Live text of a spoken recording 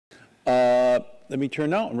Let me turn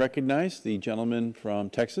now and recognize the gentleman from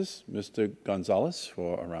Texas, Mr. Gonzalez,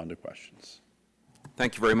 for a round of questions.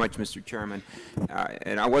 Thank you very much, Mr. Chairman.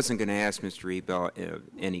 And I wasn't going to ask Mr. Ebell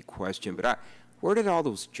any question, but where did all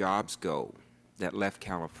those jobs go that left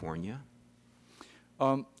California?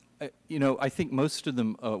 You know, I think most of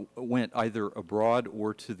them went either abroad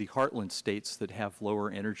or to the heartland states that have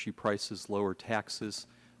lower energy prices, lower taxes,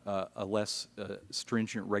 a less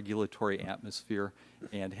stringent regulatory atmosphere,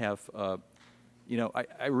 and have, you know,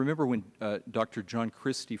 I remember when Dr. John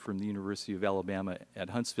Christie from the University of Alabama at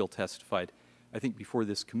Huntsville testified, I think before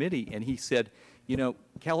this committee, and he said, you know,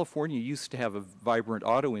 California used to have a vibrant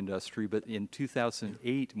auto industry, but in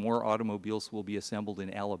 2008, more automobiles will be assembled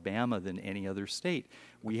in Alabama than any other state.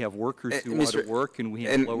 We have workers who want to work, and we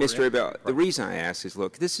have lower Mr. Abel, the reason I ask is,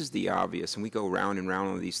 look, this is the obvious, and we go round and round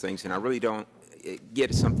on these things, and I really don't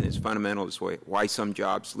get something as fundamental as why some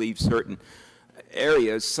jobs leave certain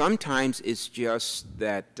areas. Sometimes it's just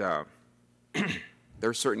that there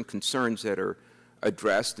are certain concerns that are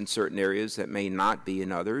addressed in certain areas that may not be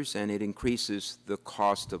in others, and it increases the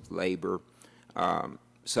cost of labor,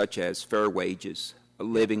 such as fair wages, a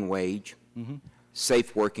living wage,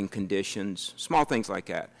 safe working conditions, small things like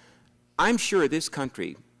that. I'm sure this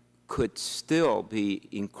country could still be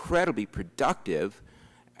incredibly productive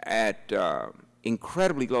at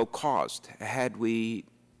incredibly low cost had we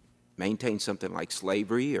maintained something like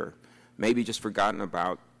slavery, or maybe just forgotten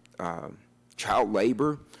about child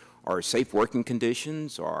labor, or safe working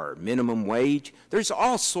conditions, or minimum wage. There's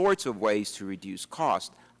all sorts of ways to reduce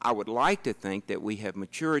cost. I would like to think that we have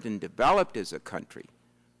matured and developed as a country,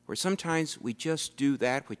 where sometimes we just do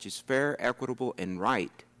that which is fair, equitable, and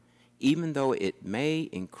right, even though it may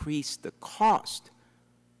increase the cost.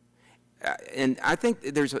 And I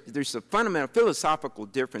think there's a fundamental philosophical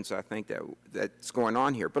difference, I think, that's going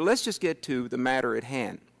on here. But let's just get to the matter at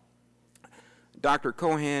hand. Dr.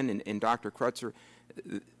 Cohen and Dr. Crutzer,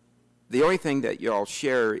 the only thing that you all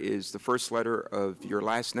share is the first letter of your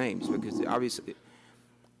last names, because obviously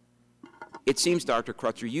it seems, Dr.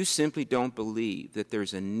 Crutzer, you simply don't believe that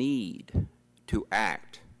there's a need to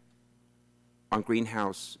act on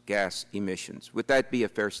greenhouse gas emissions. Would that be a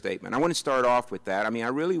fair statement? I want to start off with that. I mean, I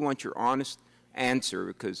really want your honest answer,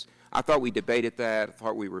 because I thought we debated that, I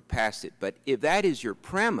thought we were past it. But if that is your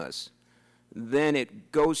premise, then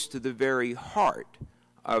it goes to the very heart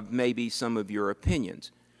of maybe some of your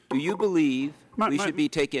opinions. Do you believe we should be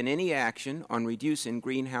taking any action on reducing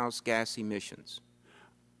greenhouse gas emissions?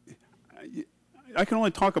 I can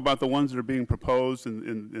only talk about the ones that are being proposed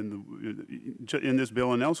in this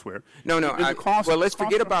bill and elsewhere. No. Well, let's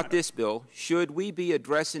forget about this bill. Should we be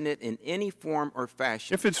addressing it in any form or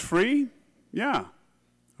fashion? If it's free, yeah.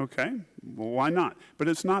 Okay. Well, why not? But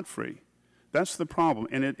it's not free. That's the problem.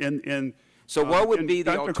 So what would be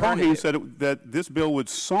the alternative? Dr. Cohen said that this bill would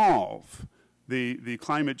solve the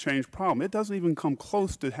climate change problem. It doesn't even come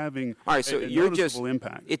close to having a noticeable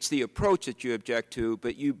impact. It's the approach that you object to,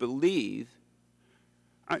 but you believe,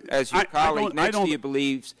 as your colleague next to you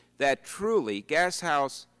believes, that truly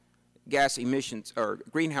greenhouse gas emissions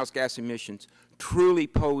truly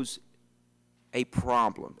pose a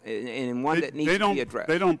problem, and one that needs to be addressed.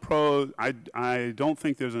 I don't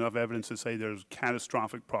think there's enough evidence to say there's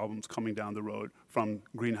catastrophic problems coming down the road from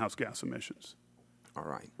greenhouse gas emissions. All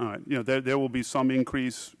right. You know, there will be some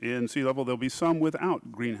increase in sea level. There'll be some without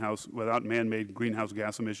man-made greenhouse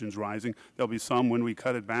gas emissions rising. There'll be some when we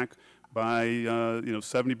cut it back by 70%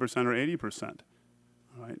 or 80%.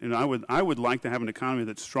 All right. And I would like to have an economy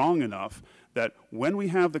that's strong enough that when we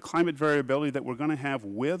have the climate variability that we're going to have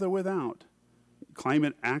with or without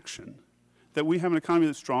climate action, that we have an economy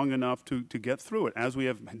that's strong enough to get through it, as we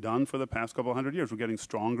have done for the past couple of hundred years. We're getting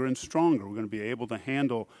stronger and stronger. We're going to be able to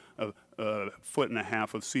handle a 1.5 foot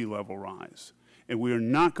of sea level rise. And we are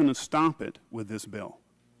not going to stop it with this bill.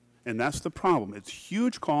 And that's the problem. It's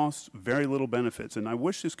huge costs, very little benefits. And I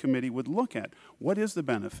wish this committee would look at what is the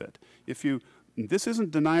benefit. This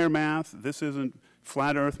isn't denier math. This isn't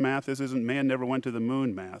flat earth math. This isn't man never went to the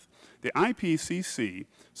moon math. The IPCC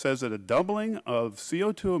says that a doubling of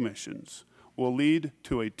CO2 emissions will lead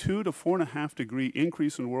to a 2 to 4.5 degree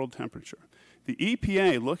increase in world temperature. The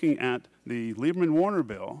EPA, looking at the Lieberman-Warner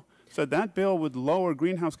bill, said that bill would lower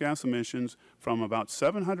greenhouse gas emissions from about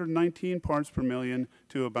 719 parts per million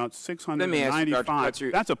to about 695. Let me ask you,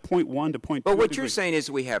 Dr. That's a 0.1 to 0.2 But what degree. you're saying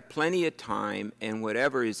is we have plenty of time, and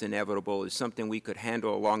whatever is inevitable is something we could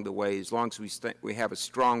handle along the way as long as we have a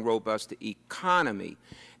strong, robust economy.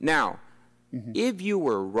 Now, if you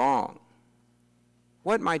were wrong,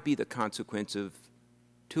 what might be the consequence of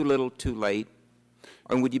too little, too late?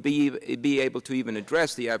 And would you be able to even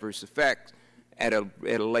address the adverse effects at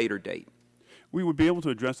a later date? We would be able to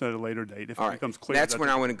address that at a later date if All it right. becomes clear. That's when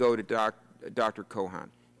I want to go to Dr. Cohan.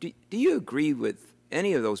 Do you agree with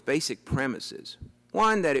any of those basic premises?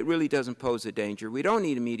 One, that it really doesn't pose a danger. We don't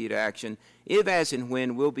need immediate action. If, as, and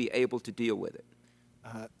when, we'll be able to deal with it.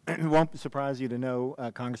 It won't surprise you to know,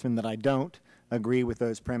 Congressman, that I don't agree with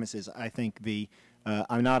those premises. I think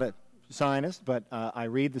I'm not a scientist, but I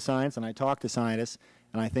read the science and I talk to scientists,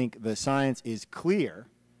 and I think the science is clear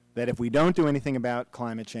that if we don't do anything about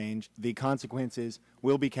climate change, the consequences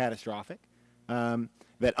will be catastrophic,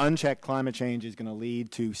 that unchecked climate change is going to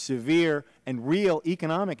lead to severe and real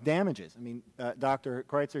economic damages. I mean, Dr.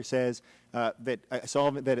 Kreutzer says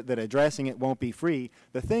that addressing it won't be free.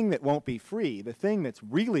 The thing that won't be free, the thing that's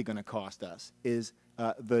really going to cost us, is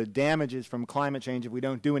the damages from climate change if we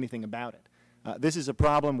don't do anything about it. This is a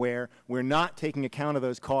problem where we're not taking account of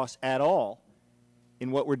those costs at all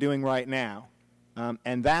in what we're doing right now.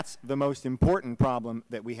 And that's the most important problem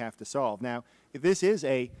that we have to solve. Now, this is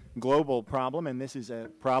a global problem, and this is a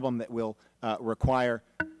problem that will require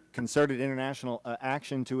concerted international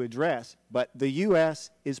action to address. But the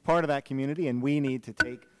U.S. is part of that community, and we need to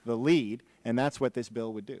take the lead, and that's what this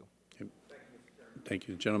bill would do. Thank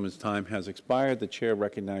you. The gentleman's time has expired. The chair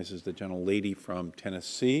recognizes the gentlelady from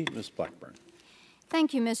Tennessee, Ms. Blackburn.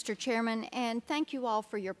 Thank you, Mr. Chairman, and thank you all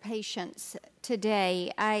for your patience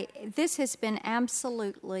today. This has been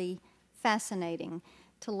absolutely fascinating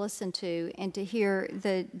to listen to and to hear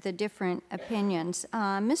the different opinions.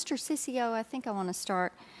 Mr. Ciccio, I think I want to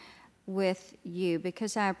start with you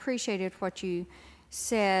because I appreciated what you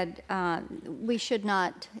said. We should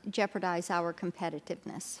not jeopardize our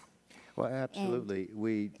competitiveness. Well, absolutely.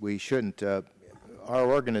 We shouldn't. Our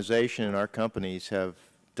organization and our companies have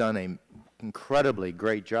done an incredibly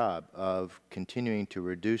great job of continuing to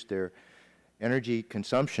reduce their energy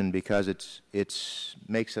consumption because it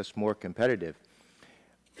makes us more competitive.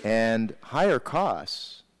 And higher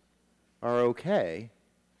costs are okay,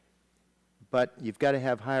 but you've got to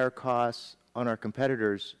have higher costs on our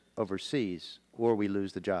competitors overseas or we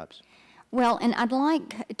lose the jobs. Well, and I'd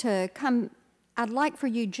like for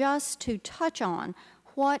you just to touch on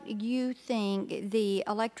what you think the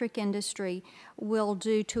electric industry will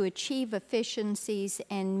do to achieve efficiencies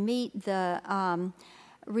and meet the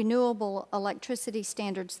renewable electricity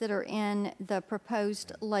standards that are in the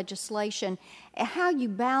proposed legislation, how you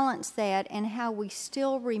balance that and how we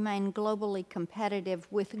still remain globally competitive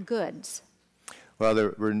with goods. Well,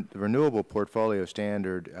 the renewable portfolio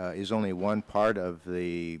standard is only one part of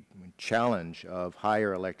the challenge of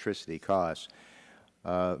higher electricity costs.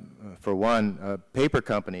 For one, paper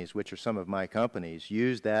companies, which are some of my companies,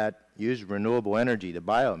 use renewable energy, the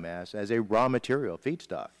biomass, as a raw material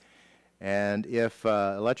feedstock. And if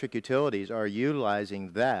electric utilities are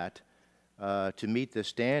utilizing that to meet the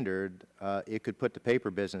standard, it could put the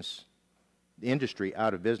paper industry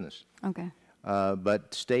out of business. Okay.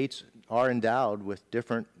 But states are endowed with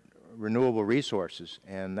different renewable resources,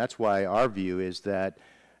 and that's why our view is that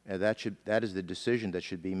that is the decision that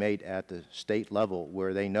should be made at the state level,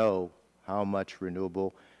 where they know how much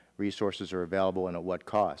renewable resources are available and at what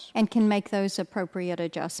cost. And can make those appropriate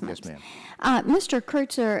adjustments. Yes, ma'am. Mr.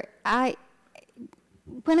 Kreutzer,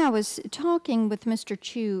 when I was talking with Mr.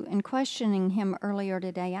 Chu and questioning him earlier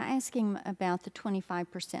today, I asked him about the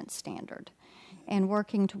 25% standard and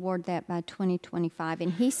working toward that by 2025,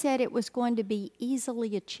 and he said it was going to be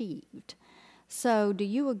easily achieved. So do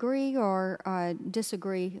you agree or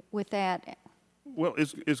disagree with that? Well,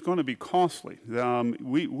 it's going to be costly.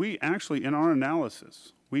 We actually, in our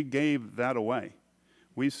analysis, we gave that away.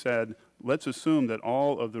 We said, let's assume that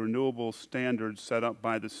all of the renewable standards set up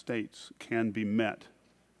by the states can be met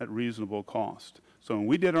at reasonable cost. So when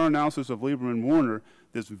we did our analysis of Lieberman Warner,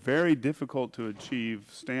 this very difficult to achieve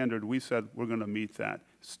standard, we said we're going to meet that.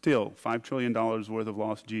 Still, $5 trillion worth of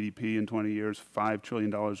lost GDP in 20 years, $5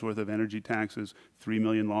 trillion worth of energy taxes, 3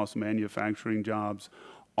 million lost manufacturing jobs.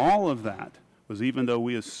 All of that was even though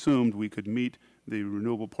we assumed we could meet the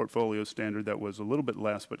renewable portfolio standard that was a little bit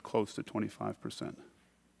less, but close to 25%.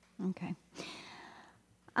 Okay.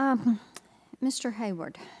 Mr.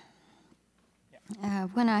 Hayward,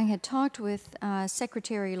 when I had talked with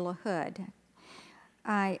Secretary LaHood,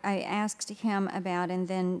 I asked him about, and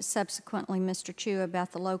then subsequently Mr. Chu,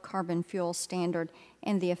 about the low carbon fuel standard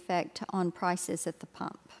and the effect on prices at the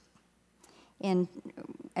pump. And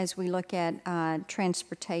as we look at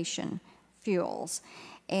transportation fuels,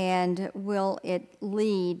 and will it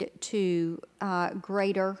lead to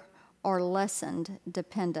greater or lessened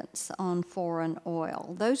dependence on foreign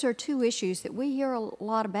oil? Those are two issues that we hear a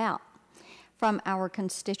lot about from our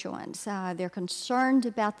constituents. They're concerned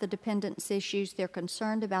about the dependence issues. They're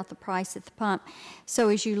concerned about the price at the pump. So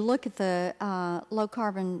as you look at the low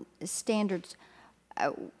carbon standards,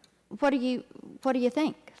 what do you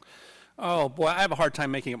think? Oh, boy, I have a hard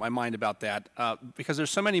time making up my mind about that because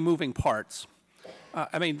there's so many moving parts.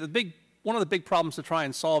 I mean, one of the big problems to try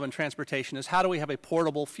and solve in transportation is how do we have a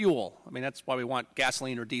portable fuel? I mean, that's why we want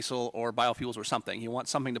gasoline or diesel or biofuels or something. You want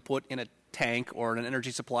something to put in a tank or an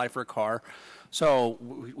energy supply for a car. So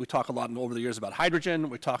we talk a lot over the years about hydrogen.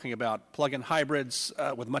 We're talking about plug-in hybrids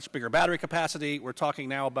with much bigger battery capacity. We're talking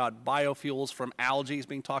now about biofuels from algae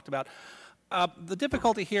being talked about. The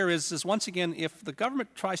difficulty here is once again, if the government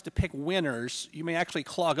tries to pick winners, you may actually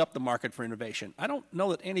clog up the market for innovation. I don't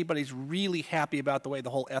know that anybody's really happy about the way the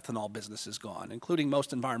whole ethanol business has gone, including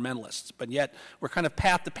most environmentalists. But yet, we're kind of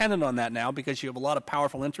path dependent on that now because you have a lot of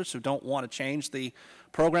powerful interests who don't want to change the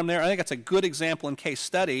program there. I think that's a good example and case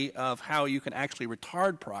study of how you can actually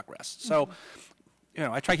retard progress. So. You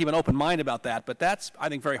know, I try to keep an open mind about that, but that's, I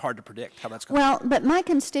think, very hard to predict how that's going to Well, but my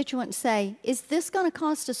constituents say, is this going to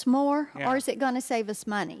cost us more or is it going to save us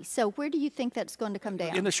money? So where do you think that's going to come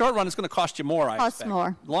down? In the short run, it's going to cost you more, I expect.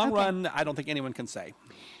 More. Long Okay. run, I don't think anyone can say.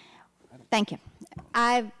 Thank you.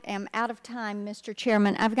 I am out of time, Mr.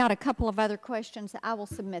 Chairman. I've got a couple of other questions. I will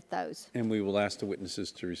submit those. And we will ask the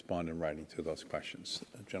witnesses to respond in writing to those questions.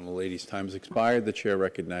 The gentlelady's time has expired. The chair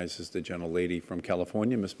recognizes the gentlelady from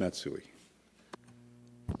California, Ms. Matsui.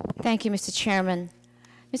 Thank you, Mr. Chairman.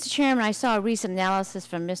 Mr. Chairman, I saw a recent analysis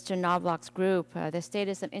from Mr. Knobloch's group that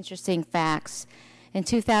stated some interesting facts. In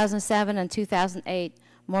 2007 and 2008,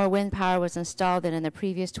 more wind power was installed than in the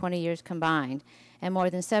previous 20 years combined, and more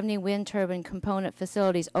than 70 wind turbine component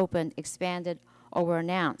facilities opened, expanded, or were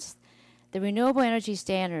announced. The renewable energy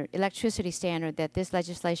standard, electricity standard that this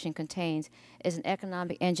legislation contains is an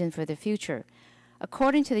economic engine for the future.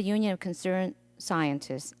 According to the Union of Concerned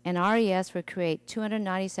Scientists, an RES would create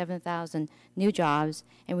 297,000 new jobs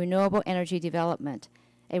in renewable energy development.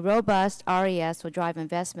 A robust RES will drive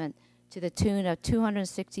investment to the tune of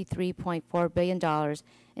 $263.4 billion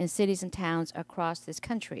in cities and towns across this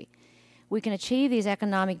country. We can achieve these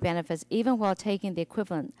economic benefits even while taking the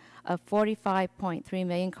equivalent of 45.3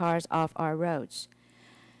 million cars off our roads.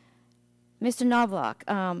 Mr. Knobloch,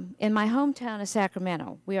 in my hometown of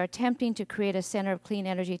Sacramento, we are attempting to create a center of clean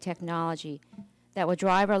energy technology that will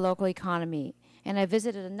drive our local economy, and I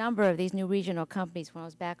visited a number of these new regional companies when I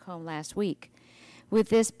was back home last week. With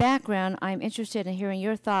this background, I'm interested in hearing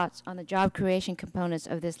your thoughts on the job creation components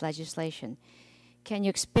of this legislation. Can you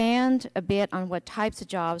expand a bit on what types of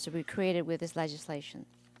jobs will be created with this legislation?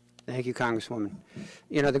 Thank you, Congresswoman.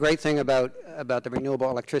 You know, the great thing about the renewable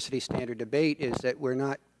electricity standard debate is that we're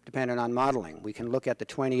not dependent on modeling. We can look at the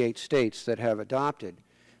 28 states that have adopted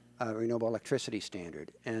a renewable electricity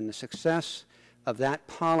standard, and the success of that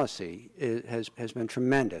policy has been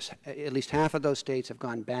tremendous. At least half of those states have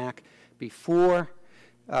gone back before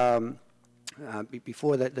the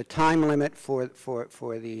time limit for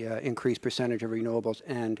the increased percentage of renewables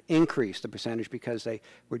and increased the percentage because they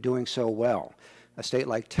were doing so well. A state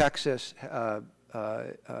like Texas,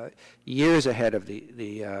 years ahead of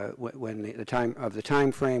the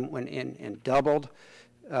time frame, went in and doubled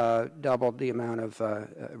the amount of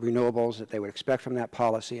renewables that they would expect from that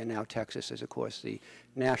policy, and now Texas is, of course, the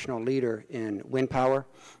national leader in wind power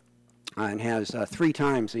and has 3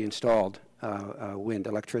 times the installed wind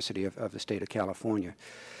electricity of the state of California.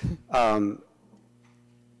 And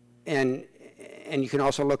you can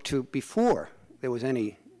also look to before there was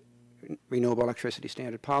any renewable electricity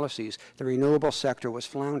standard policies, the renewable sector was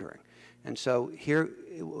floundering. And so here,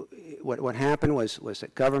 what happened was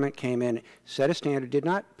that government came in, set a standard, did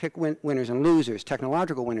not pick winners and losers,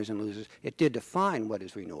 technological winners and losers. It did define what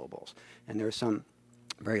is renewables. And there are some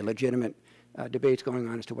very legitimate debates going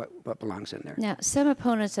on as to what belongs in there. Now, some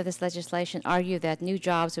opponents of this legislation argue that new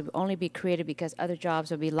jobs will only be created because other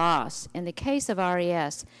jobs will be lost. In the case of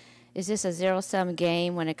RES, is this a zero-sum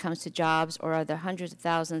game when it comes to jobs, or are the hundreds of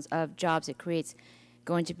thousands of jobs it creates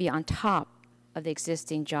going to be on top of the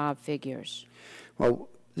existing job figures? Well,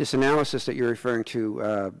 this analysis that you're referring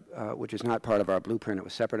to, which is not part of our blueprint, it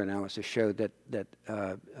was separate analysis, showed that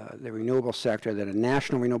the renewable sector, that a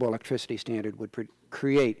national renewable electricity standard would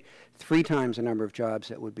create 3 times the number of jobs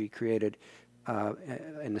that would be created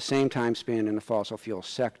in the same time span in the fossil fuel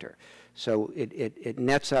sector. So it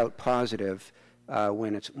nets out positive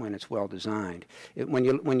when it's well designed. When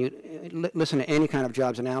you listen to any kind of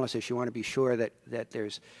jobs analysis, you want to be sure that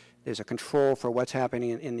there's a control for what's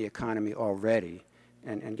happening in the economy already,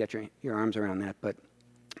 and get your arms around that. But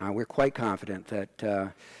we're quite confident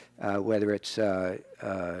that whether it's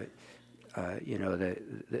you know,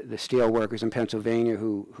 the steel workers in Pennsylvania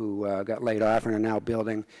who got laid off and are now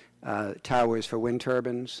building towers for wind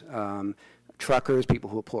turbines, truckers, people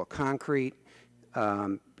who pour concrete,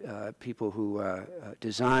 people who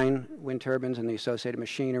design wind turbines and the associated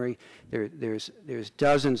machinery. There's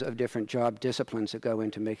dozens of different job disciplines that go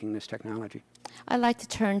into making this technology. I'd like to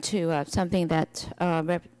turn to something that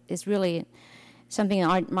is really something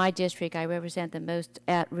in my district. I represent the most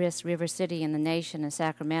at-risk river city in the nation, in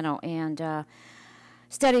Sacramento, and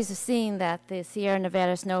studies have seen that the Sierra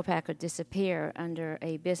Nevada snowpack could disappear under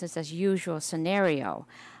a business-as-usual scenario.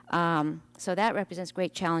 So that represents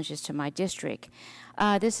great challenges to my district.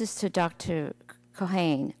 This is to Dr.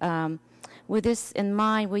 Cohane. With this in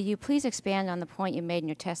mind, will you please expand on the point you made in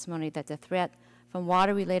your testimony that the threat from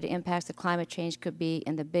water-related impacts of climate change could be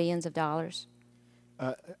in the billions of dollars?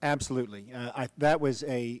 Absolutely. That was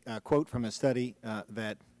a quote from a study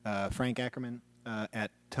that Frank Ackerman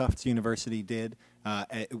at Tufts University did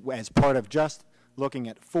as part of just looking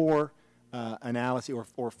at four analyses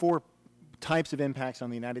or four types of impacts on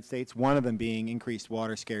the United States, one of them being increased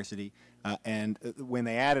water scarcity. And when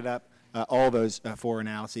they added up all those four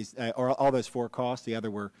analyses, or all those four costs, the other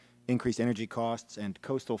were increased energy costs and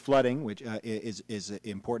coastal flooding, which is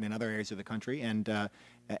important in other areas of the country,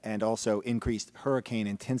 and also increased hurricane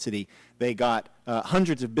intensity. They got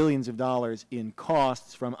hundreds of billions of dollars in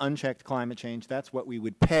costs from unchecked climate change. That's what we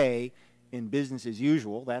would pay in business as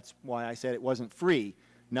usual. That's why I said it wasn't free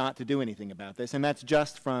not to do anything about this, and that's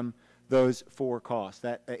just from those four costs.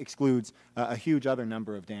 That excludes a huge other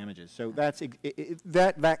number of damages. So that's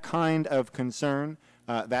that kind of concern.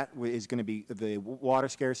 That is going to be, the water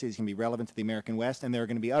scarcity is going to be relevant to the American West, and there are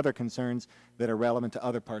going to be other concerns that are relevant to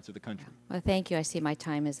other parts of the country. Well, thank you. I see my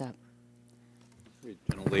time is up. The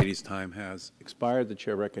gentlelady's time has expired. The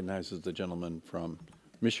chair recognizes the gentleman from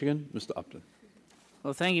Michigan, Mr. Upton.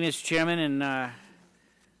 Well, thank you, Mr. Chairman, and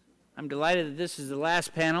I'm delighted that this is the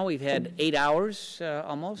last panel. We've had 8 hours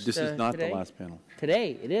almost. This is not today. the last panel.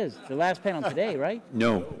 Today, it is. The last panel today, right?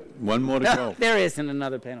 No, one more to go. There isn't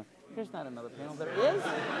another panel. There's not another panel. There is?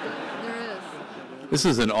 There is. This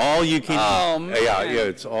is an all-you-can-eat. Oh, man. Yeah,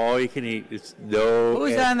 it's all-you-can-eat. It's no.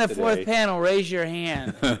 Who's on the fourth panel? Raise your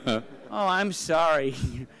hand. Oh, I'm sorry.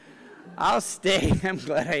 I'll stay. I'm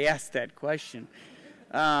glad I asked that question.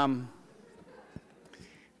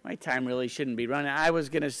 My time really shouldn't be running. I was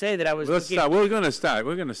going to say that I was. Let's start. We're going to start.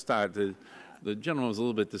 We're going to start. The gentleman was a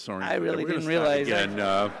little bit disoriented. I really didn't realize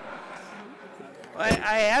that.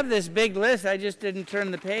 I have this big list. I just didn't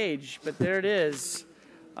turn the page, but there it is.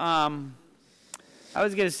 I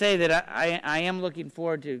was going to say that I am looking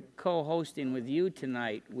forward to co-hosting with you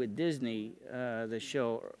tonight with Disney the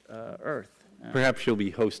show Earth. Perhaps you'll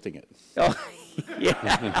be hosting it. Oh,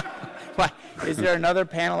 yeah. Why, is there another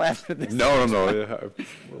panel after this? No.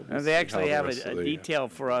 They actually have a detail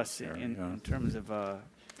for us in terms of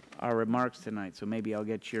our remarks tonight, so maybe I'll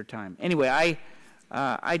get your time. Anyway,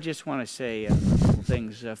 I just want to say a couple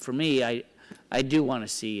things. For me, I do want to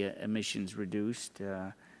see emissions reduced.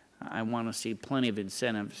 I want to see plenty of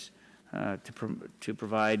incentives to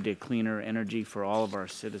provide cleaner energy for all of our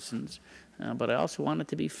citizens, but I also want it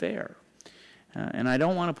to be fair. And I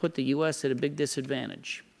don't want to put the U.S. at a big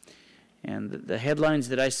disadvantage. And the headlines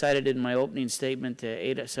that I cited in my opening statement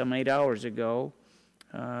some 8 hours ago,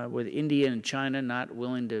 with India and China not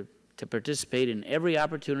willing to participate in every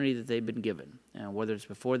opportunity that they've been given, whether it's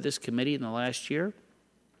before this committee in the last year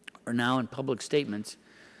or now in public statements,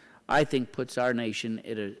 I think puts our nation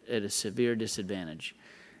at a severe disadvantage.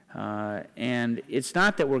 And it's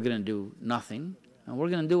not that we're going to do nothing. We're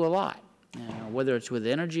going to do a lot. Whether it's with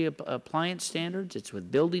energy appliance standards, it's with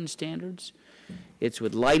building standards, it's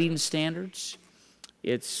with lighting standards,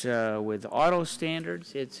 it's with auto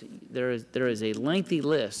standards. There is a lengthy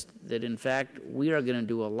list that, in fact, we are going to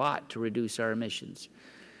do a lot to reduce our emissions.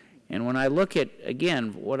 And when I look at,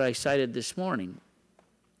 again, what I cited this morning,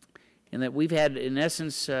 in that we've had, in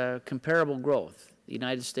essence, comparable growth, the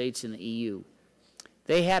United States and the EU.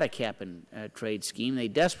 They had a cap-and-trade scheme. They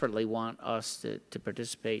desperately want us to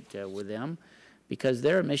participate with them because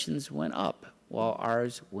their emissions went up while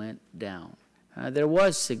ours went down. There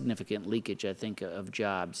was significant leakage, I think, of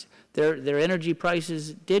jobs. Their energy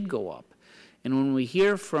prices did go up. And when we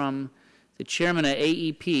hear from the chairman of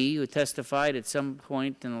AEP, who testified at some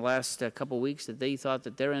point in the last couple of weeks that they thought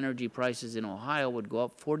that their energy prices in Ohio would go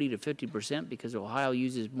up 40 to 50% because Ohio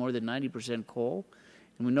uses more than 90% coal,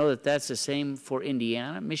 and we know that that's the same for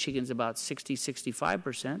Indiana. Michigan's about 60,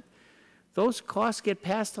 65%. Those costs get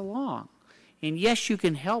passed along. And yes, you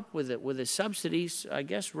can help with it with the subsidies, I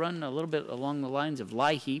guess, run a little bit along the lines of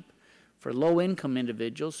LIHEAP for low-income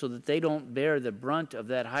individuals so that they don't bear the brunt of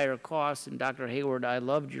that higher cost. And Dr. Hayward, I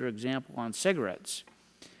loved your example on cigarettes.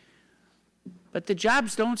 But the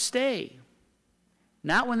jobs don't stay.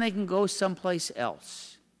 Not when they can go someplace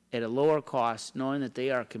else at a lower cost, knowing that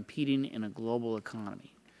they are competing in a global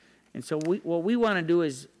economy. And so what we want to do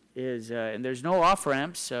is and there's no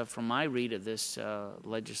off-ramps from my read of this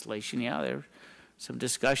legislation. Yeah, there's some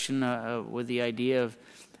discussion with the idea of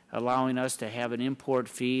allowing us to have an import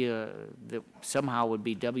fee that somehow would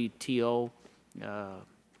be WTO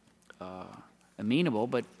amenable,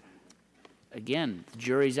 but again, the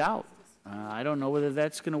jury's out. I don't know whether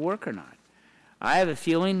that's going to work or not. I have a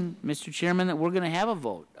feeling, Mr. Chairman, that we're going to have a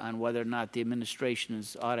vote on whether or not the administration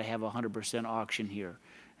ought to have a 100% auction here.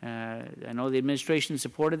 I know the administration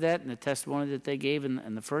supported that in the testimony that they gave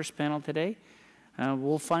in the first panel today.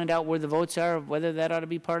 We'll find out where the votes are, whether that ought to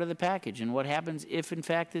be part of the package, and what happens if, in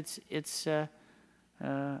fact, it's an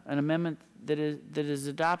amendment that is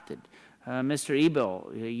adopted. Mr.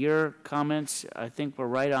 Ebel, your comments, I think, were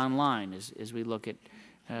right on line as we look at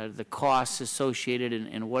the costs associated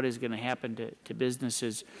and what is going to happen to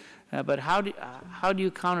businesses. But how do you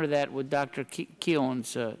counter that with Dr.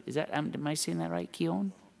 Keown's? Am I saying that right?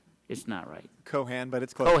 Keown? It's not right. Cohan, but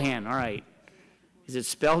it's close. Cohan, all right. Is it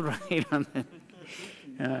spelled right on the?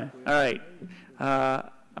 All right. I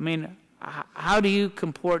mean, how do you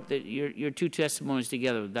comport that your two testimonies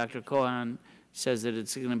together? Dr. Cohan says that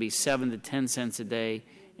it's going to be 7 to 10 cents a day,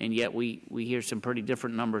 and yet we hear some pretty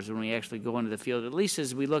different numbers when we actually go into the field, at least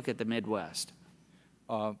as we look at the Midwest.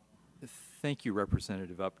 Thank you,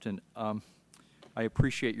 Representative Upton. I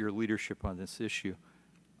appreciate your leadership on this issue.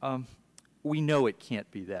 We know it can't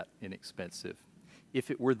be that inexpensive. If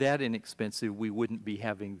it were that inexpensive, we wouldn't be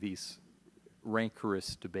having these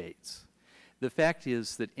rancorous debates. The fact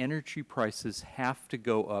is that energy prices have to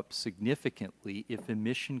go up significantly if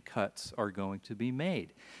emission cuts are going to be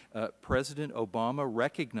made. President Obama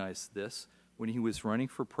recognized this when he was running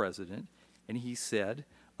for president, and he said,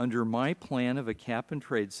 under my plan of a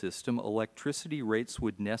cap-and-trade system, electricity rates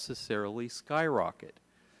would necessarily skyrocket.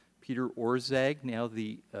 Peter Orszag, now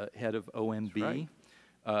the head of OMB,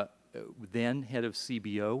 then head of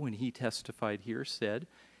CBO, when he testified here, said,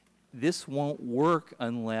 this won't work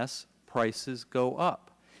unless prices go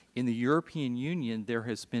up. In the European Union, there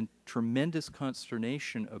has been tremendous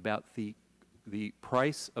consternation about the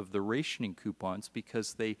price of the rationing coupons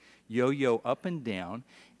because they yo-yo up and down,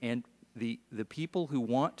 and the people who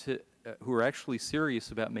want to who are actually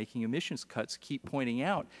serious about making emissions cuts keep pointing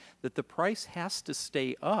out that the price has to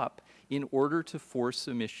stay up in order to force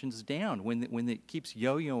emissions down. When it keeps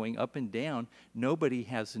yo-yoing up and down, nobody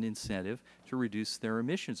has an incentive to reduce their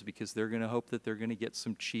emissions because they're going to hope that they're going to get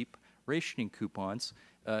some cheap rationing coupons,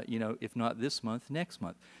 if not this month, next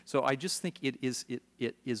month. So I just think it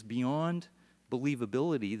is beyond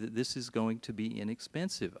believability that this is going to be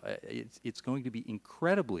inexpensive. It's going to be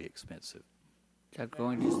incredibly expensive. Is that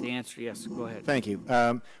going to the answer? Yes, go ahead. Thank you.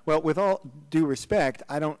 Well, with all due respect,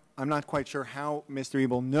 I'm not quite sure how Mr.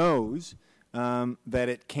 Ebel knows that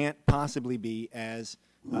it can't possibly be as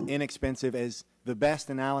inexpensive as the best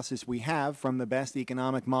analysis we have from the best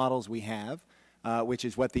economic models we have, which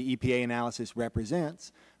is what the EPA analysis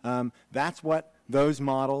represents. That's what those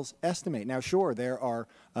models estimate. Now, sure, there are,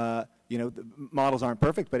 the models aren't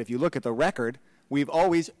perfect, but if you look at the record, we've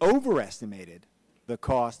always overestimated the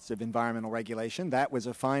costs of environmental regulation. That was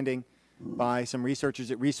a finding by some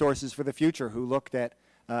researchers at Resources for the Future who looked at,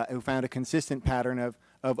 who found a consistent pattern of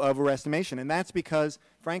overestimation. And that's because,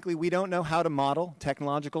 frankly, we don't know how to model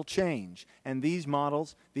technological change. And these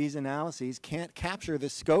models, these analyses, can't capture the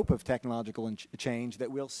scope of technological change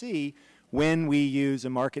that we'll see when we use a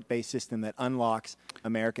market-based system that unlocks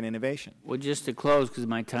American innovation. Well, just to close, because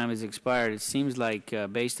my time has expired, it seems like,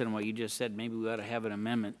 based on what you just said, maybe we ought to have an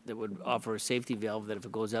amendment that would offer a safety valve that if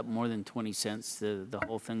it goes up more than 20 cents, the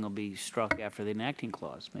whole thing will be struck after the enacting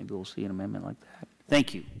clause. Maybe we'll see an amendment like that.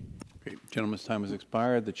 Thank you. Okay, gentleman's time has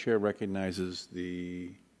expired. The chair recognizes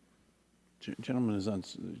the gentleman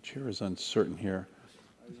the chair is uncertain here.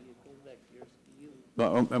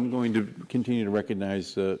 Well, I'm going to continue to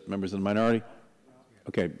recognize members of the minority.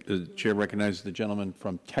 Okay, the chair recognizes the gentleman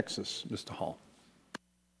from Texas, Mr. Hall.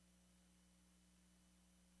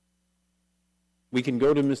 We can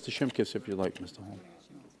go to Mr. Shimkus if you like, Mr. Hall.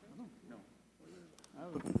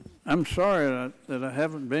 I'm sorry that I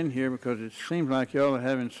haven't been here because it seems like y'all are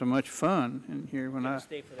having so much fun in here when I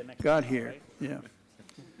got here. Right? Yeah,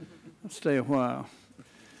 I'll stay a while.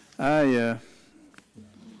 I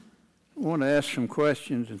want to ask some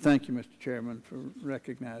questions, and thank you, Mr. Chairman, for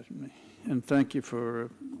recognizing me, and thank you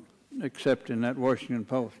for accepting that Washington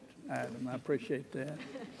Post item. I appreciate that.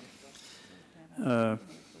 You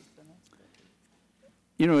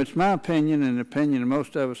know, it's my opinion and the opinion of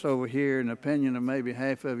most of us over here and the opinion of maybe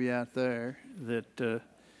half of you out there that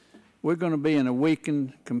we're going to be in a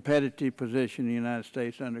weakened competitive position in the United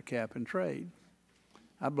States under cap and trade.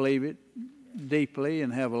 I believe it deeply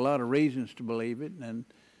and have a lot of reasons to believe it, and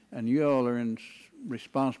you all are in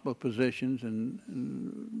responsible positions and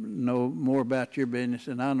know more about your business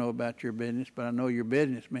than I know about your business, but I know your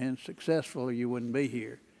businessman successful or you wouldn't be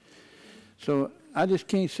here. So I just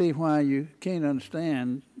can't see why you can't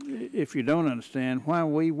understand, if you don't understand, why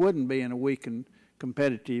we wouldn't be in a weakened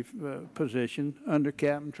competitive position under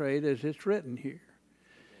cap and trade as it's written here.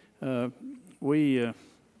 I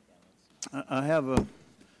have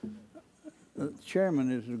the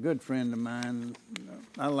chairman is a good friend of mine.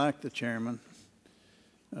 I like the chairman.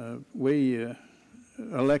 We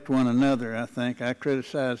elect one another, I think. I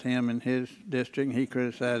criticize him in his district, and he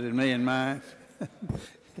criticizes me in mine.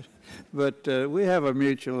 But we have a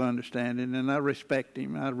mutual understanding, and I respect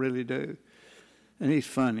him. I really do. And he's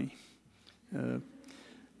funny.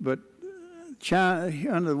 But China,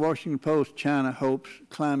 under the Washington Post, China hopes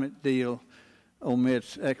climate deal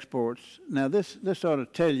omits exports. Now, this ought to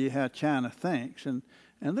tell you how China thinks. And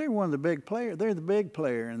they're one of the big players. They're the big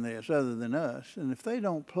player in this other than us. And if they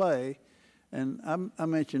don't play, and I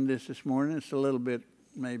mentioned this morning, it's a little bit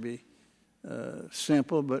maybe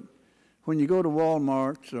simple, but when you go to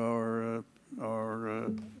Walmart or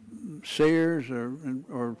Sears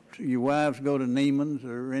or your wives go to Neiman's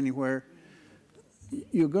or anywhere,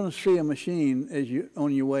 you're going to see a machine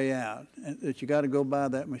on your way out that you got to go buy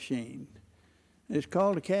that machine. It's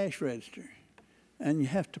called a cash register, and you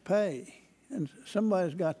have to pay, and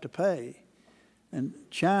somebody's got to pay. And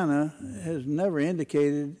China has never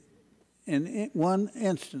indicated in one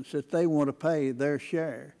instance that they want to pay their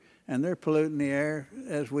share. And they're polluting the air,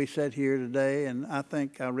 as we said here today. And I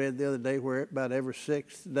think I read the other day where about every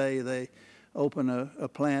sixth day they open a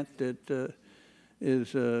plant that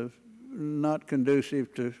is not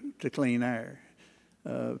conducive to clean air.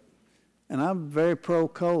 And I'm very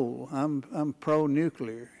pro-coal. I'm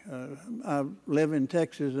pro-nuclear. I live in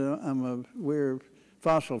Texas. We're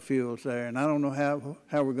fossil fuels there, and I don't know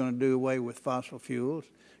how we're going to do away with fossil fuels.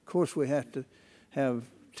 Of course, we have to have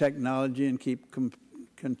technology and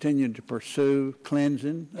continue to pursue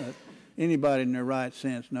cleansing. Anybody in their right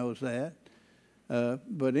sense knows that.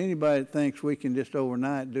 But anybody that thinks we can just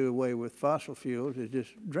overnight do away with fossil fuels is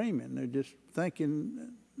just dreaming. They're just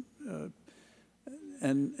thinking,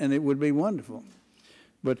 and it would be wonderful.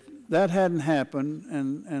 But that hadn't happened,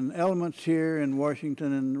 and elements here in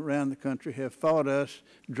Washington and around the country have fought us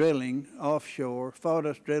drilling offshore, fought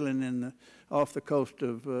us drilling off the coast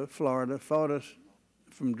of Florida, fought us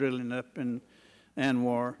from drilling up in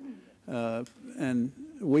Anwar, and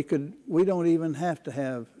we don't even have to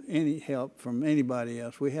have any help from anybody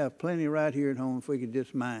else. We have plenty right here at home if we could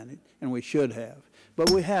just mine it, and we should have, but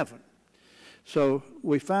we haven't. So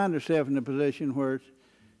we find ourselves in a position where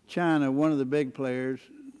China, one of the big players,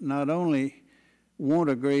 not only won't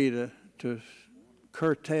agree to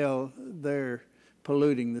curtail their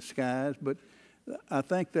polluting the skies, but I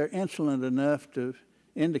think they're insolent enough to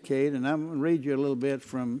indicate, and I'm going to read you a little bit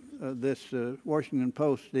from this Washington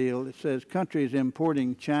Post deal. It says, countries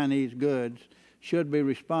importing Chinese goods should be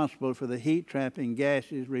responsible for the heat-trapping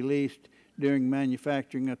gases released during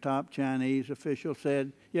manufacturing, a top Chinese official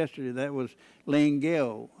said yesterday. That was Ling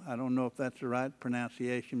Gao. I don't know if that's the right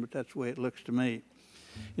pronunciation, but that's the way it looks to me.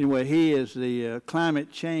 Anyway, he is the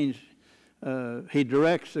climate change, he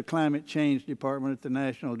directs the climate change department at the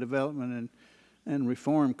National Development and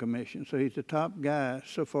Reform Commission. So he's the top guy,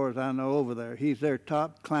 so far as I know, over there. He's their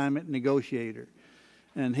top climate negotiator.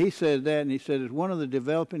 And he said that, and he said, as one of the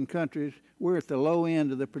developing countries, we're at the low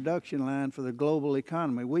end of the production line for the global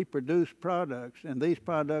economy. We produce products, and these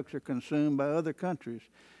products are consumed by other countries.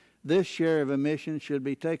 This share of emissions should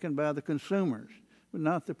be taken by the consumers, but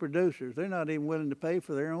not the producers. They're not even willing to pay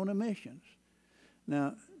for their own emissions.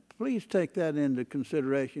 Now, please take that into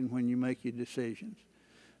consideration when you make your decisions.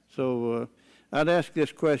 So I'd ask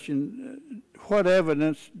this question, what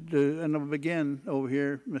evidence and I'll begin over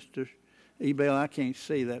here, Mr. Ebell, I can't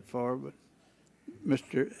see that far, but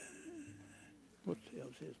Mr. What the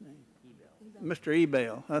hell's his name? Ebell. Mr.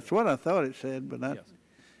 Ebell. That's what I thought it said, but I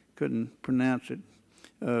couldn't pronounce it.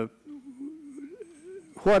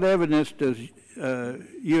 What evidence does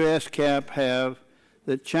U.S. CAP have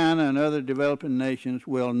that China and other developing nations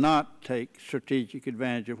will not take strategic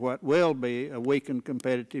advantage of what will be a weakened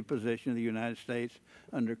competitive position of the United States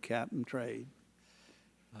under cap and trade?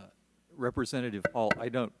 Representative Hall, I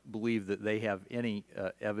don't believe that they have any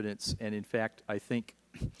evidence, and in fact, I think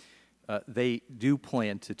they do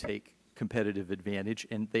plan to take competitive advantage,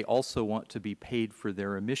 and they also want to be paid for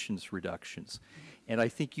their emissions reductions. And I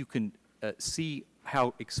think you can see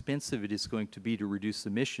how expensive it is going to be to reduce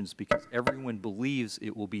emissions, because everyone believes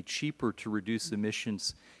it will be cheaper to reduce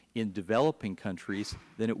emissions in developing countries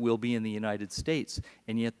than it will be in the United States.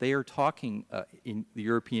 And yet they are talking in the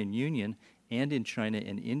European Union and in China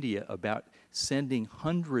and India about sending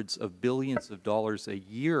hundreds of billions of dollars a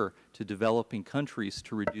year to developing countries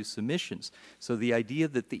to reduce emissions. So the idea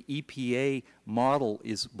that the EPA model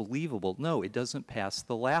is believable, no, it doesn't pass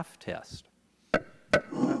the laugh test.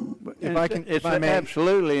 It's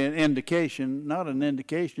absolutely an indication, not an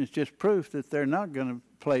indication, it's just proof that they're not going to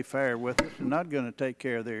play fair with us and not going to take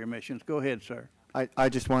care of their emissions. Go ahead, sir. I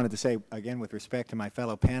just wanted to say, again, with respect to my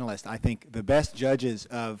fellow panelists, I think the best judges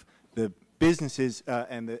of the businesses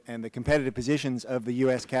and the competitive positions of the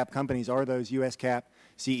U.S. cap companies are those U.S. cap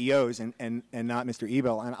CEOs and not Mr.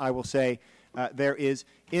 Ebel. And I will say there is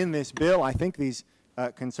in this bill, I think these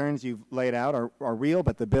concerns you've laid out are real,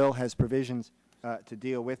 but the bill has provisions to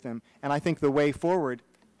deal with them. And I think the way forward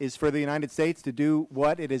is for the United States to do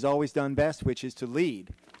what it has always done best, which is to lead.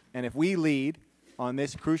 And if we lead on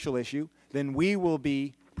this crucial issue, then we will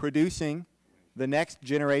be producing the next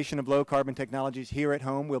generation of low-carbon technologies here at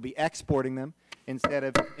home. We'll be exporting them instead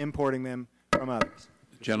of importing them from others.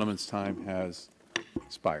 The gentleman's time has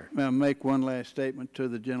expired. May I make one last statement to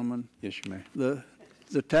the gentleman? Yes, you may.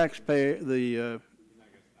 The taxpayer, the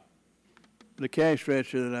cash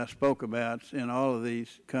register that I spoke about in all of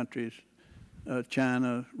these countries,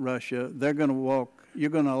 China, Russia, they're going to walk,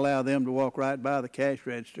 you're going to allow them to walk right by the cash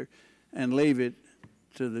register and leave it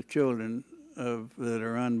to the children that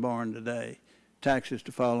are unborn today, taxes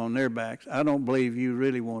to fall on their backs. I don't believe you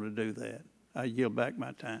really want to do that. I yield back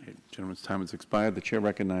my time. Okay, gentleman's time has expired. The chair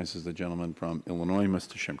recognizes the gentleman from Illinois,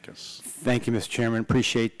 Mr. Shimkus. Thank you, Mr. Chairman.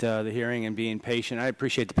 Appreciate the hearing and being patient. I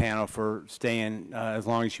appreciate the panel for staying as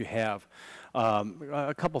long as you have.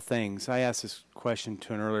 A couple things. I asked this question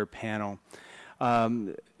to an earlier panel.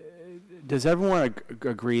 Does everyone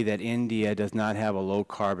agree that India does not have a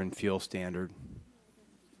low-carbon fuel standard?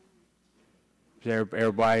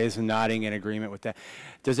 Everybody is nodding in agreement with that.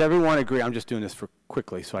 Does everyone agree? I'm just doing this for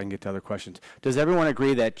quickly so I can get to other questions. Does everyone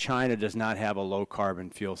agree that China does not have a low-carbon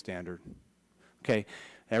fuel standard? Okay.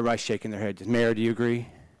 Everybody's shaking their head. Mayor, do you agree?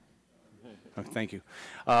 Oh, thank you.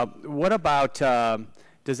 What about,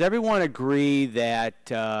 does everyone agree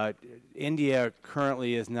that India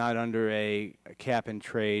currently is not under a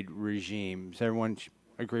cap-and-trade regime? Does everyone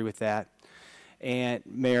agree with that? And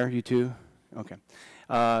Mayor, you too? Okay.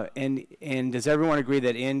 And does everyone agree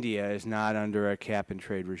that India is not under a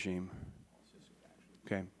cap-and-trade regime?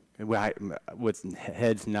 Okay. With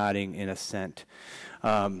heads nodding in assent.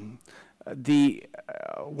 One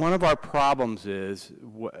of our problems is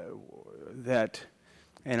that,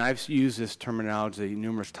 and I've used this terminology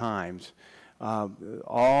numerous times,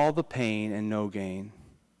 all the pain and no gain,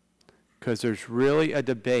 because there's really a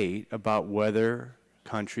debate about whether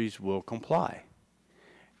countries will comply.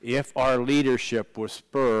 If our leadership will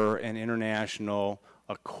spur an international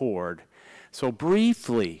accord. So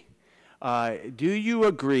briefly, do you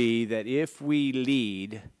agree that if we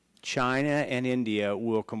lead, China and India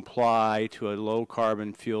will comply to a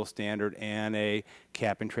low-carbon fuel standard and a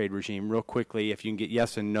cap-and-trade regime? Real quickly, if you can get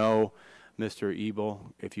yes and no, Mr.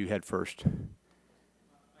 Ebel, if you head first.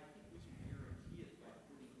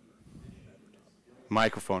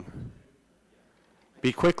 Microphone.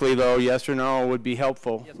 Be quickly, though, yes or no would be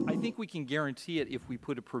helpful. Yes, I think we can guarantee it if we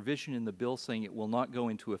put a provision in the bill saying it will not go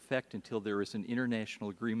into effect until there is an international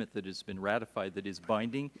agreement that has been ratified that is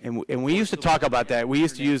binding. And we used to talk about that. We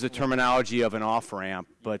used to use the terminology of an off-ramp,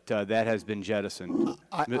 but that has been jettisoned.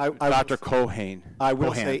 Dr. Cohane. I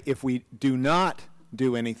will say if we do not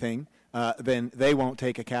do anything, then they won't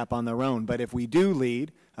take a cap on their own. But if we do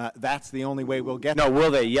lead, that's the only way we'll get there. No, will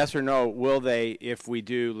they? Yes or no, will they if we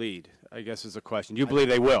do lead? I guess is the question. You believe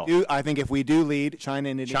they will? I think if we do lead, China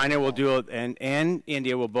and India. China will do it, and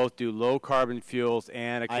India will both do low carbon fuels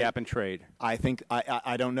and a cap and trade. I think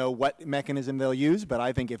I don't know what mechanism they'll use, but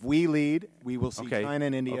I think if we lead, we will see China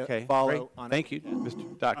and India follow. On Thank you,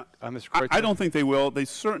 Mr. Kreutzer. I don't think they will. They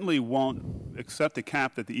certainly won't accept a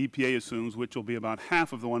cap that the EPA assumes, which will be about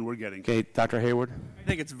half of the one we're getting. Okay, Dr. Hayward. I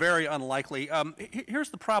think it's very unlikely. Here's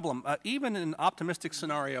the problem. Even in an optimistic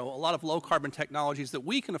scenario, a lot of low carbon technologies that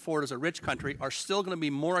we can afford as a rich country are still going to be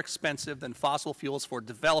more expensive than fossil fuels for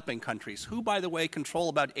developing countries, who, by the way, control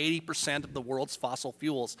about 80% of the world's fossil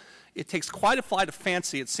fuels. It takes quite a flight of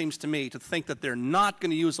fancy, it seems to me, to think that they're not going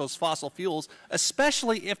to use those fossil fuels,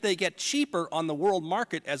 especially if they get cheaper on the world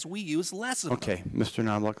market as we use less of them. Okay, Mr.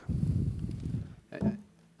 Knobloch.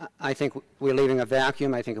 I think we're leaving a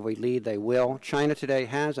vacuum. I think if we lead, they will. China today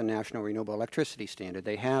has a national renewable electricity standard.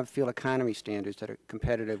 They have fuel economy standards that are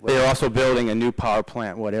competitive with... They're also building a new power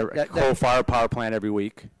plant, coal-fired power plant every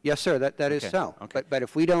week. Yes, sir, that is so. Okay. But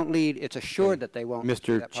if we don't lead, it's assured that they won't.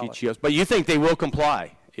 Mr. Chichios, but you think they will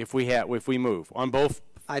comply if we move on both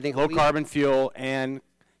low-carbon fuel and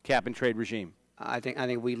cap-and-trade regime? I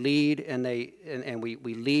think we lead, and we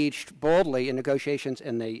lead boldly in negotiations,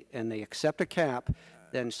 and they accept a cap.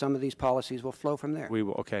 Then some of these policies will flow from there. We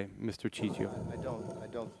will. Okay, Mr. Chichio.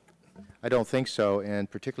 I don't think so,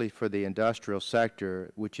 and particularly for the industrial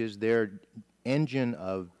sector, which is their engine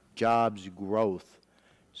of jobs growth.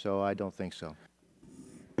 So I don't think so.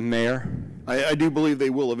 Mayor? I do believe they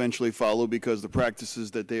will eventually follow, because the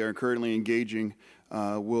practices that they are currently engaging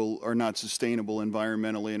are not sustainable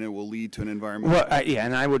environmentally, and it will lead to an environment. Well, yeah,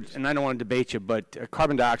 and I don't want to debate you, but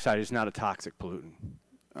carbon dioxide is not a toxic pollutant.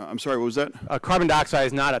 I'm sorry, what was that? Carbon dioxide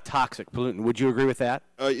is not a toxic pollutant. Would you agree with that?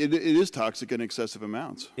 It is toxic in excessive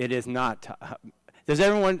amounts. It is not. Does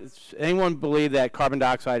anyone believe that carbon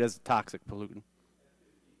dioxide is a toxic pollutant?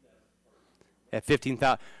 At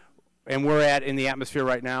 15,000, and we're in the atmosphere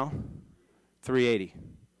right now, 380.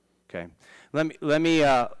 Okay, let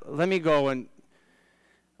me go and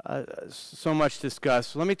so much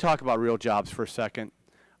discuss. Let me talk about real jobs for a second.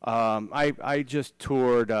 I just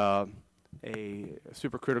toured a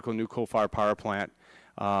supercritical new coal-fired power plant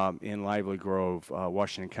in Lively Grove,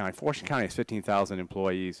 Washington County. Washington County has 15,000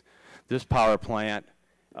 employees. This power plant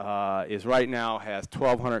has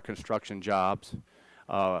 1,200 construction jobs,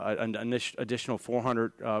 an additional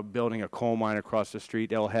 400 building a coal mine across the street.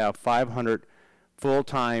 They'll have 500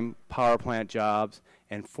 full-time power plant jobs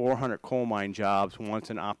and 400 coal mine jobs once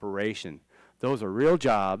in operation. Those are real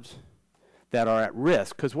jobs that are at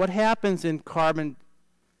risk, because what happens in carbon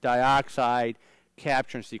dioxide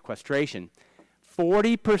capture and sequestration,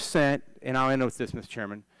 40%, and I'll end with this, Mr.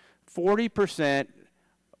 Chairman, 40%,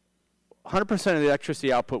 100% of the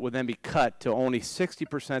electricity output would then be cut to only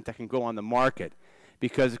 60% that can go on the market,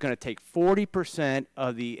 because it's going to take 40%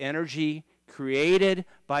 of the energy created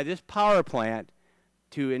by this power plant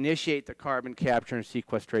to initiate the carbon capture and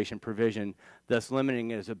sequestration provision, thus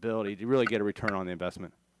limiting its ability to really get a return on the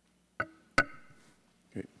investment.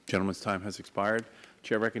 Okay. Gentleman's time has expired.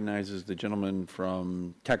 Chair recognizes the gentleman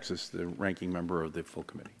from Texas, the ranking member of the full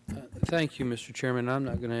committee. Thank you, Mr. Chairman. I'm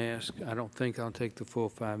not going to ask. I don't think I'll take the full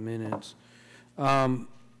 5 minutes. Mr.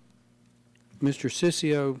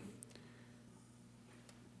 Ciccio,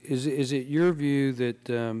 is it your view that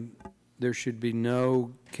there should be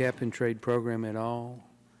no cap-and-trade program at all?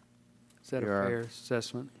 Is that a fair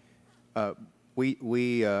assessment?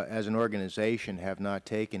 We as an organization, have not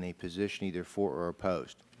taken a position either for or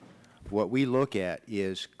opposed. What we look at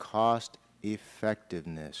is cost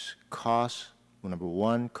effectiveness. Cost, number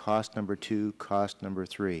one, cost number two, cost number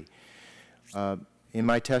three. In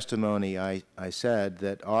my testimony, I said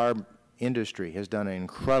that our industry has done an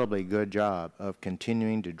incredibly good job of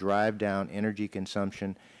continuing to drive down energy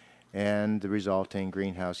consumption and the resulting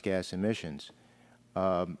greenhouse gas emissions.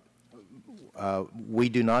 We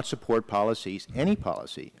do not support policies, any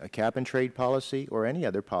policy, a cap-and-trade policy or any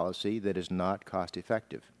other policy that is not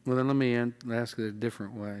cost-effective. Well, then let me ask it a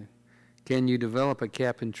different way. Can you develop a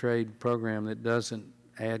cap-and-trade program that doesn't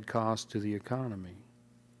add cost to the economy?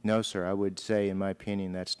 No, sir. I would say, in my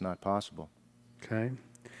opinion, that's not possible. Okay.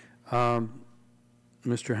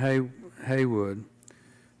 Mr. Haywood,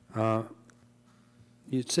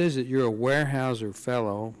 it says that you're a Weyerhaeuser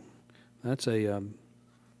Fellow. That's a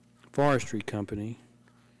forestry company.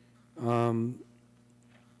 Do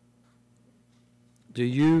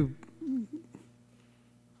you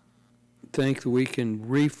think that we can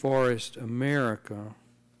reforest America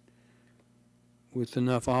with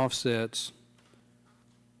enough offsets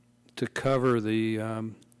to cover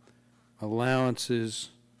the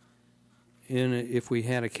allowances if we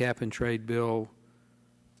had a cap-and-trade bill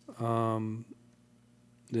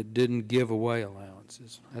that didn't give away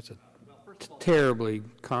allowances? That's a terribly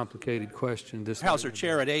complicated question. Hauser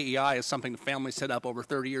chair at AEI is something the family set up over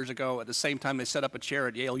 30 years ago. At the same time, they set up a chair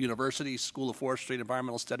at Yale University School of Forestry and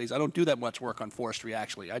Environmental Studies. I don't do that much work on forestry,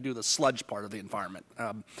 actually. I do the sludge part of the environment.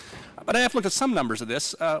 But I have looked at some numbers of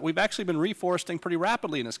this. We've actually been reforesting pretty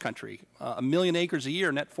rapidly in this country. 1 million acres a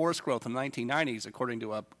year net forest growth in the 1990s, according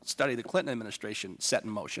to a study the Clinton administration set in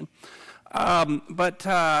motion. But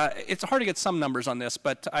it's hard to get some numbers on this,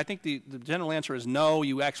 but I think the general answer is no,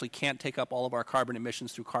 you actually can't take up all of our carbon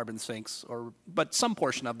emissions through carbon sinks, but some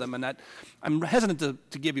portion of them, and that I'm hesitant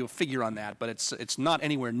to give you a figure on that, but it's not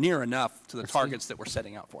anywhere near enough to the targets that we're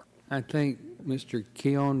setting out for. I think, Mr.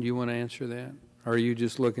 Keown, do you want to answer that? Or are you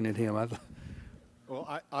just looking at him?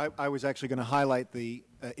 Well, I was actually going to highlight the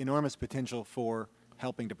enormous potential for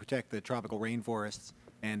helping to protect the tropical rainforests,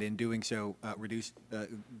 and in doing so, reduce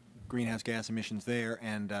greenhouse gas emissions there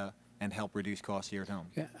and help reduce costs here at home.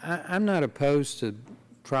 Yeah, I'm not opposed to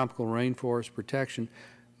tropical rainforest protection.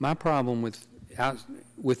 My problem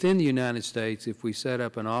within the United States, if we set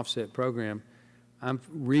up an offset program, I'm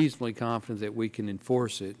reasonably confident that we can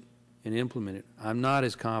enforce it and implement it. I'm not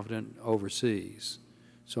as confident overseas.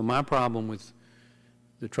 So my problem with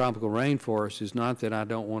the tropical rainforest is not that I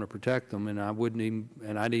don't want to protect them, and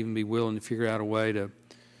I'd even be willing to figure out a way to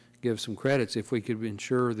give some credits if we could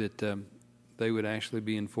ensure that they would actually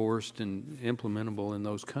be enforced and implementable in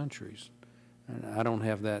those countries. And I don't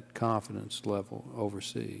have that confidence level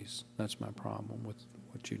overseas. That's my problem with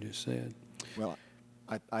what you just said. Well,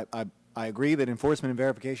 I agree that enforcement and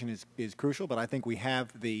verification is crucial, but I think we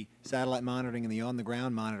have the satellite monitoring and the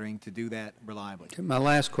on-the-ground monitoring to do that reliably. My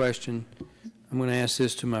last question, I'm going to ask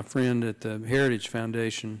this to my friend at the Heritage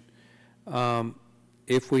Foundation.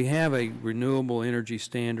 If we have a renewable energy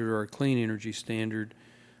standard or a clean energy standard,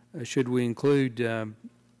 should we include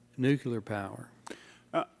nuclear power?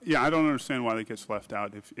 Yeah, I don't understand why that gets left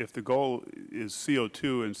out. If the goal is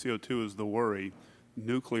CO2 and CO2 is the worry,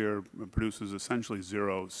 nuclear produces essentially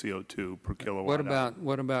 0 CO2 per kilowatt hour.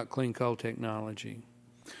 What about clean coal technology?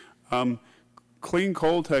 Clean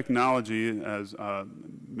coal technology, as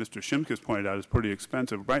Mr. Shimkus pointed out, is pretty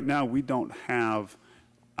expensive. Right now, we don't have,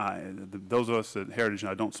 those of us at Heritage, and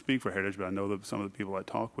I don't speak for Heritage, but I know that some of the people I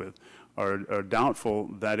talk with are doubtful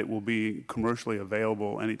that it will be commercially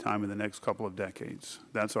available anytime in the next couple of decades.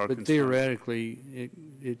 That's our concern. But theoretically,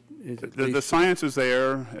 the science is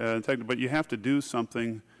there, but you have to do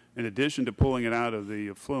something in addition to pulling it out of the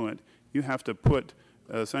effluent. You have to put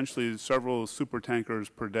essentially several super tankers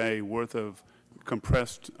per day worth of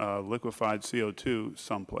compressed liquefied CO2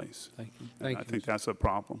 someplace. Thank you. I think that's a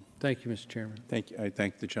problem. Thank you, Mr. Chairman. Thank you. I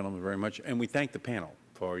thank the gentleman very much, and we thank the panel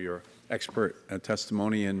for your expert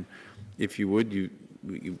testimony. And if you would, you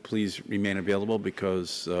please remain available,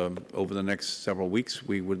 because over the next several weeks,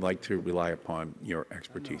 we would like to rely upon your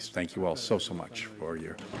expertise. Thank you all so much for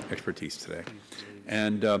your expertise today.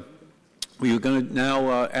 And we are going to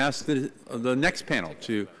now ask the next panel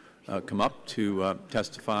to come up to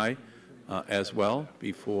testify as well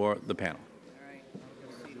before the panel.